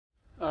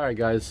Alright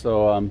guys,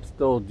 so I'm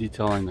still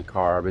detailing the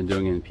car. I've been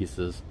doing it in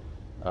pieces.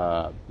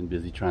 Been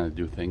busy trying to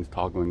do things,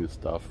 toggling the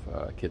stuff,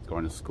 kids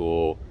going to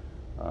school,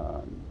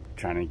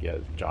 trying to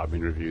get job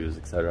interviews,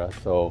 etc.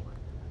 So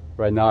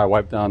right now I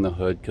wiped down the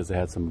hood because it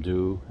had some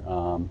dew.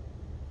 I'm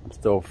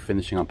still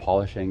finishing on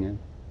polishing it.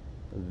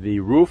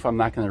 The roof, I'm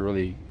not going to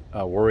really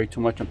worry too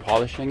much on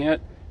polishing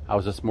it. I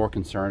was just more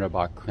concerned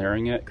about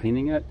cleaning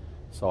it.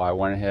 So I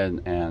went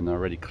ahead and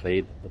already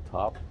clayed the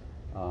top.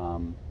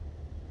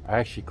 I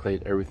actually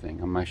clayed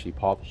everything. I'm actually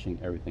polishing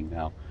everything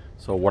now.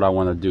 So what I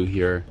want to do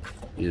here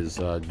is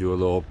do a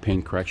little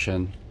paint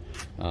correction.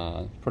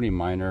 Pretty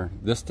minor.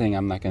 This thing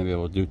I'm not going to be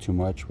able to do too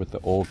much with the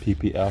old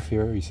PPF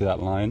here. You see that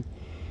line?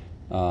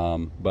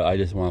 But I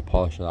just want to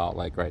polish it out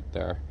like right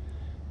there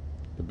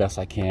the best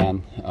I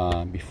can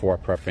before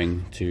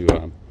prepping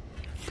to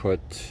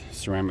put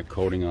ceramic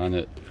coating on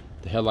it.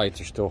 The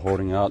headlights are still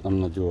holding out. I'm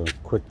going to do a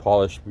quick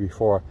polish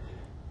before,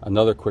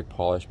 another quick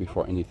polish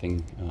before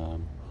anything,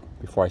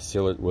 before I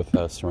seal it with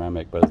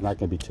ceramic, but it's not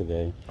going to be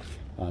today.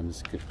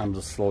 I'm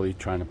just slowly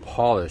trying to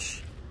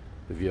polish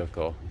the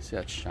vehicle. You see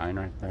that shine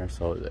right there?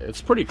 So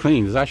it's pretty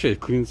clean. It's actually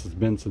the cleanest it's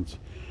been since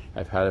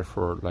I've had it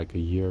for like a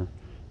year,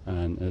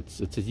 and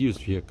it's a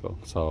used vehicle.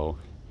 So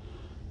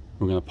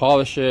we're going to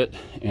polish it,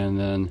 and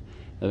then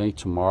I think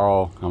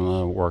tomorrow I'm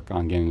going to work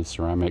on getting the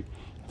ceramic.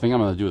 I think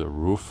I'm going to do the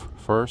roof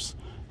first,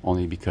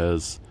 only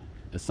because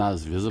it's not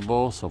as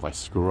visible. So if I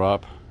screw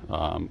up,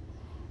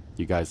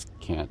 you guys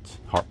can't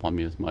harp on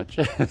me as much.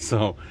 So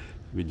I'll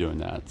be doing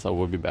that. So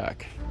we'll be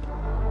back.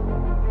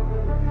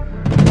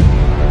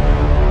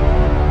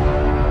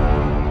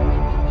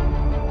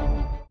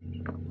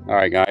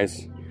 Alright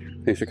guys,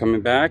 thanks for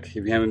coming back. If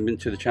you haven't been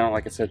to the channel,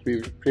 like I said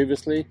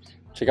previously,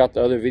 check out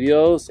the other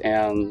videos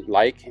and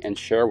like and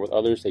share with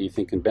others that you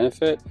think can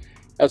benefit,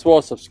 as well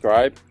as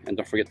subscribe, and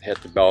don't forget to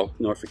hit the bell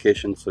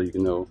notification so you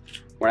can know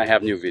when I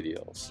have new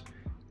videos.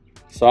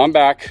 So I'm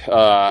back.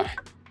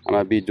 I'm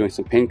going to be doing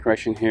some paint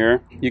correction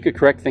here. You could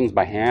correct things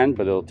by hand,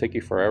 but it'll take you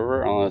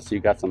forever unless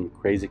you got some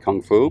crazy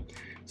kung fu.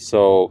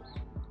 So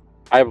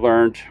I've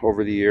learned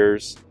over the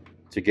years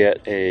to get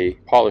a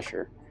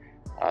polisher.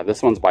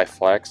 This one's by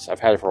Flex. I've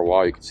had it for a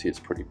while. You can see it's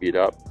pretty beat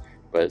up,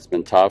 but it's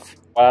been tough.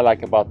 What I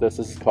like about this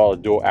is called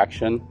a dual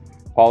action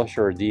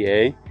polisher, or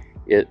DA.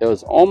 It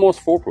was almost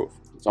foolproof.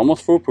 It's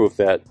almost foolproof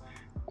that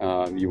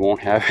you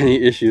won't have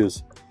any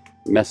issues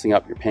messing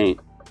up your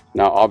paint.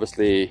 Now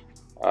obviously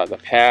the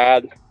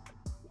pad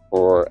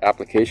or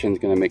application is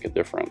going to make a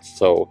difference.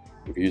 So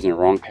if you're using a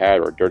wrong pad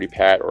or a dirty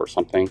pad or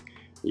something,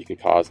 you can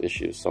cause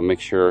issues. So make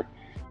sure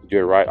you do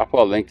it right. I'll put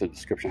a link to the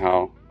description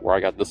where I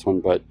got this one,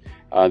 but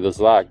there's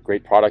a lot of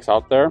great products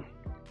out there,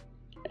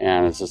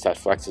 and it's just that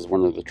Flex is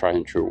one of the tried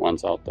and true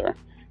ones out there.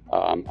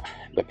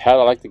 The pad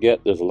I like to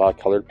get, there's a lot of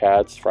colored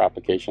pads for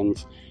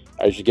applications.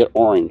 I usually get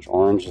orange.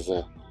 Orange is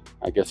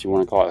I guess you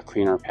want to call it a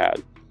cleaner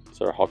pad.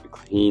 So it'll help you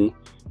clean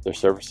their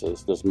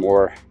surfaces. There's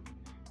more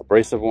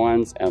abrasive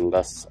ones and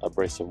less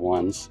abrasive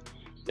ones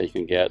that you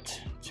can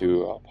get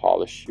to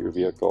polish your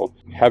vehicle.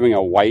 Having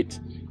a white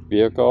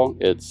vehicle,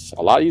 it's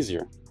a lot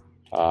easier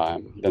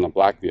than a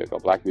black vehicle.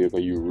 Black vehicle,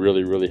 you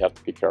really have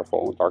to be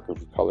careful. Darker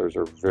colors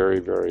are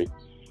very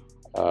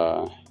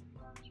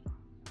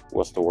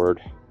what's the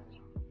word?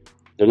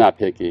 They're not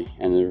picky,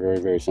 and they're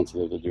very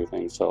sensitive to do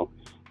things. So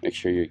make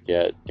sure you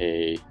get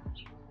a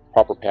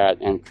proper pad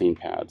and clean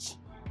pads.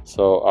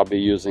 So I'll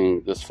be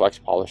using this Flex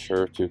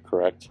polisher to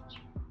correct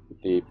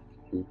the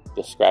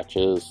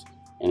scratches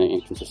and the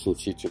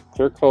inconsistency to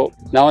clear coat.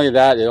 Not only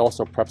that, it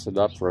also preps it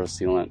up for a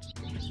sealant.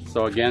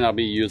 So again, I'll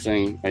be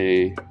using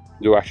a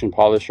dual action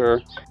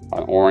polisher,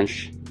 an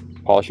orange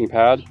polishing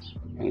pad,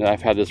 and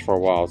I've had this for a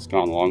while. It's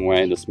gone a long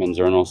way. This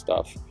Menzerno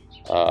stuff.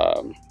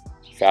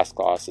 Fast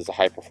Gloss is a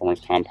high performance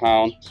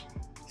compound,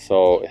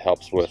 so it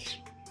helps with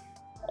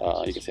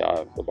you can see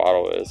how the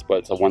bottle is, but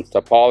it's a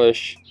one-step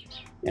polish,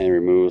 and it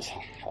removes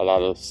a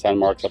lot of sand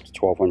marks up to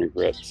 1200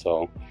 grit.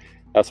 So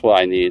that's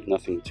what I need,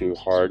 nothing too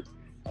hard.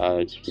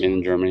 Made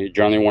in Germany. You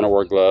generally want to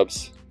wear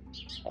gloves.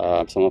 So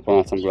I'm going to put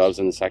on some gloves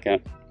in a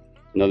second.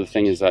 Another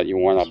thing is that you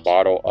want a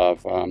bottle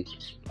of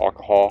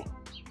alcohol,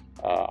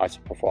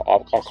 isopropyl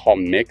alcohol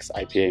mix,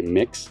 IPA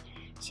mix.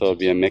 So it'll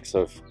be a mix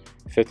of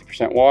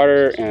 50%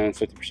 water and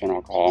 50%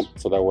 alcohol.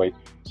 So that way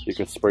you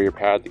can spray your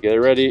pad to get it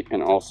ready,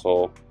 and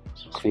also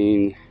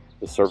clean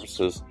the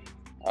surfaces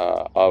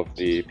of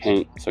the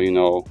paint so you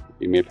know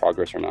you made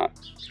progress or not.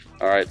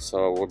 Alright,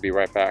 so we'll be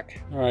right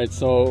back. Alright,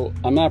 so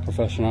I'm not a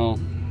professional.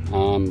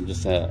 I'm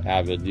just an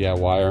avid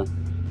DIYer.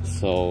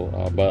 So,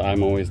 but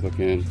I'm always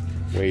looking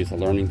at ways of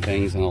learning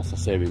things and also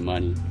saving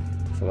money.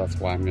 So that's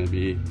why I'm going to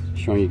be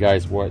showing you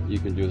guys what you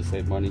can do to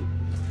save money.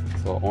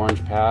 So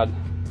orange pad.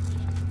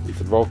 It's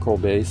a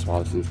Velcro base. Wow,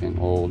 this thing's getting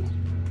old.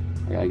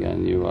 I gotta get a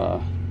new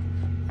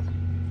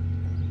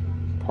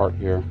part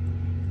here.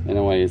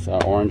 Anyways,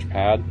 orange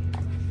pad.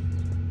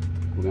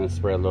 We're going to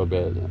spray a little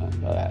bit of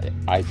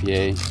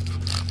IPA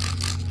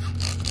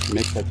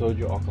mix. I told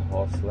you,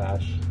 alcohol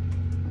slash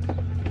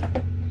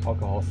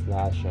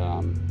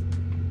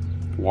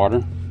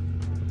water.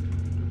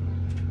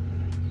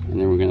 And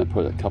then we're going to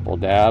put a couple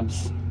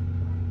dabs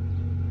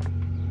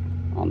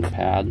on the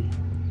pad.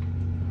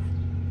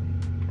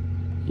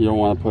 You don't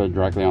want to put it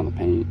directly on the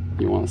paint.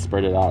 You want to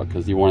spread it out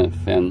because you want it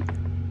thin.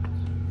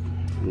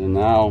 And then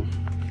now,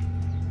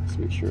 let's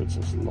make sure it's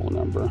just a low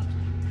number.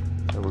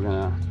 So we're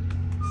gonna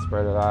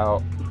spread it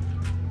out.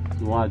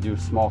 You want to do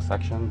small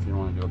sections. You don't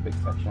want to do a big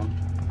section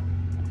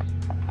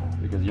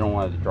because you don't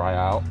want it to dry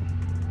out.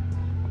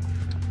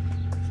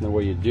 So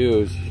what you do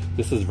is,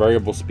 this is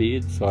variable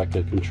speed, so I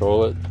could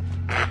control it.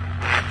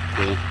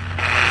 Okay.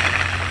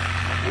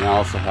 And I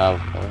also have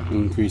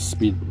increased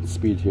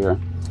speed here,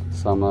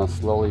 so I'm gonna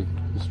slowly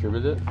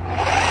distribute it.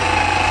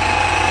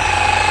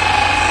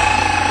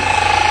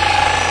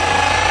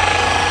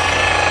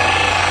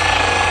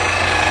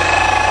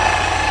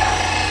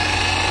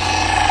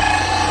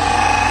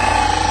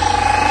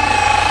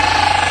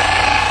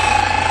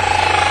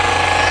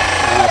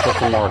 Put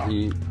some more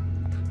heat.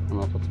 I'm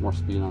gonna put some more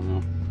speed on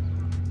there.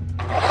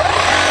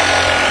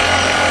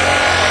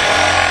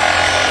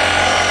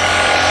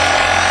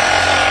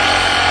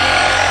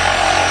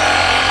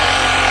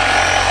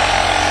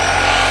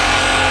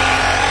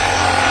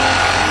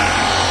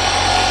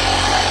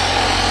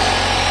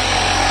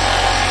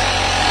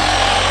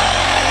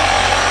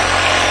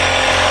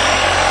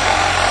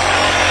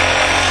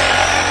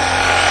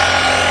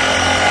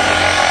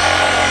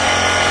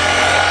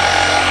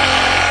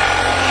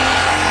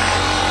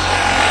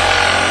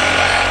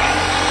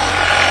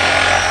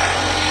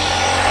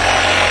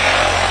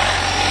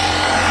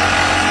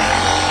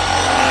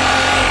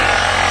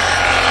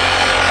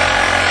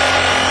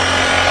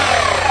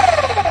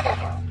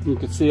 You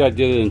can see I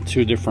did it in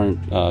two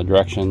different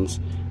directions.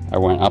 I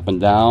went up and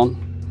down,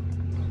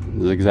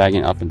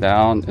 zigzagging up and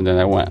down, and then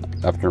I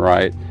went left and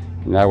right,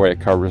 and that way it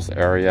covers the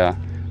area.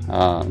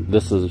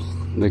 This is,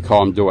 they call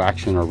them dual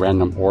action or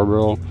random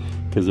orbital,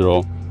 because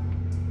it'll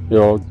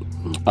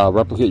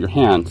replicate your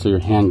hand, so your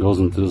hand goes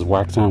into this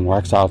wax on,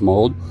 wax off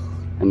mode,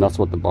 and that's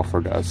what the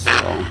buffer does. So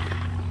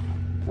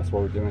that's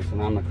what we're doing. So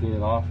now I'm gonna clean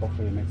it off.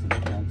 Hopefully it makes a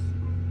difference.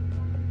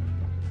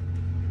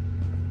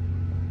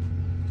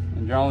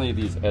 And generally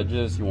these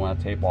edges you want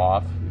to tape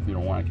off if you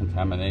don't want to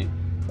contaminate,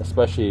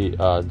 especially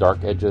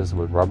dark edges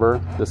with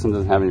rubber. This one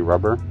doesn't have any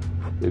rubber.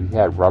 If you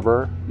had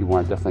rubber, you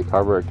want to definitely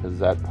cover it because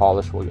that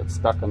polish will get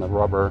stuck on the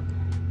rubber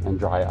and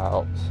dry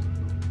out.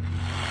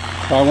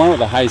 So I went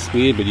with a high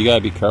speed, but you got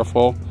to be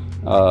careful.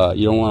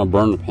 You don't want to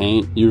burn the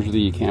paint.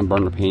 Usually you can't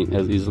burn the paint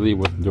as easily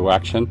with dual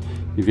action.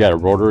 If you had a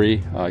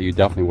rotary, you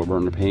definitely will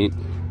burn the paint,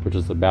 which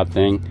is a bad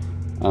thing.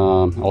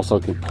 Also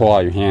it can pull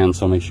out your hand,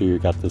 so make sure you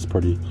got this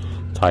pretty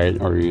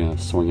tight or you're gonna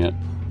swing it.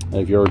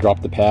 If you ever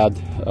drop the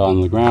pad on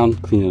the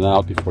ground, clean it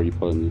out before you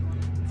put it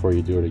before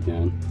you do it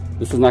again.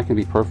 This is not going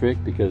to be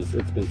perfect because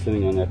it's been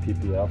sitting on that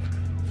PPF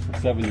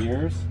for 7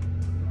 years,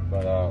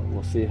 but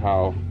we'll see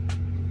how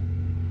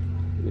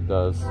it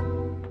does.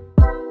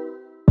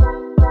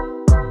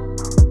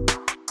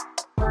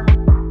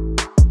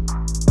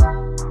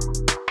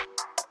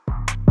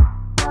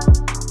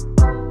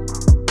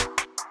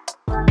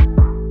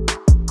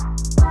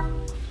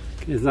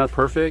 It's not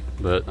perfect,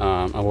 but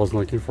I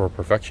wasn't looking for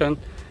perfection.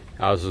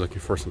 I was looking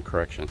for some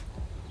correction.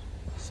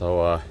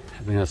 So I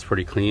think that's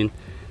pretty clean.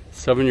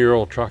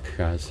 7-year-old truck,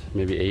 guys.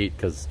 Maybe 8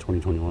 because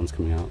 2021 is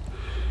coming out.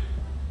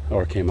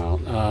 Or came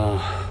out.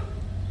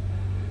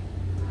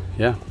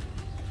 Yeah.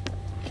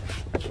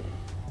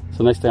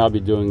 So next thing I'll be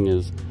doing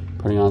is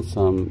putting on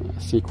some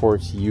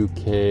Seaquartz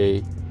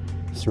UK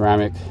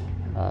ceramic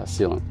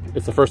sealant.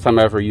 It's the first time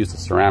I ever used a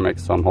ceramic,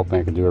 so I'm hoping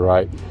I can do it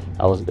right.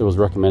 It was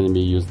recommended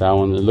me use that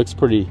one. It looks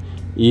pretty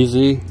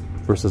easy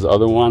versus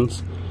other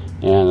ones,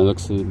 and it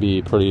looks to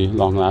be pretty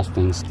long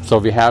lasting. So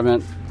if you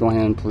haven't, go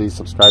ahead and please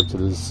subscribe to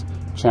this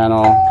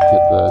channel,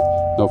 hit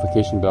the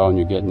notification bell, and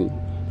you get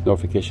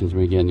notifications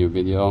when we get a new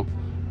video.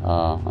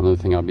 Another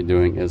thing I'll be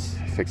doing is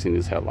fixing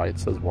these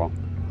headlights as well.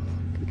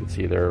 You can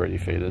see they're already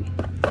faded.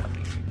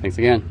 Thanks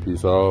again.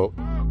 Peace out.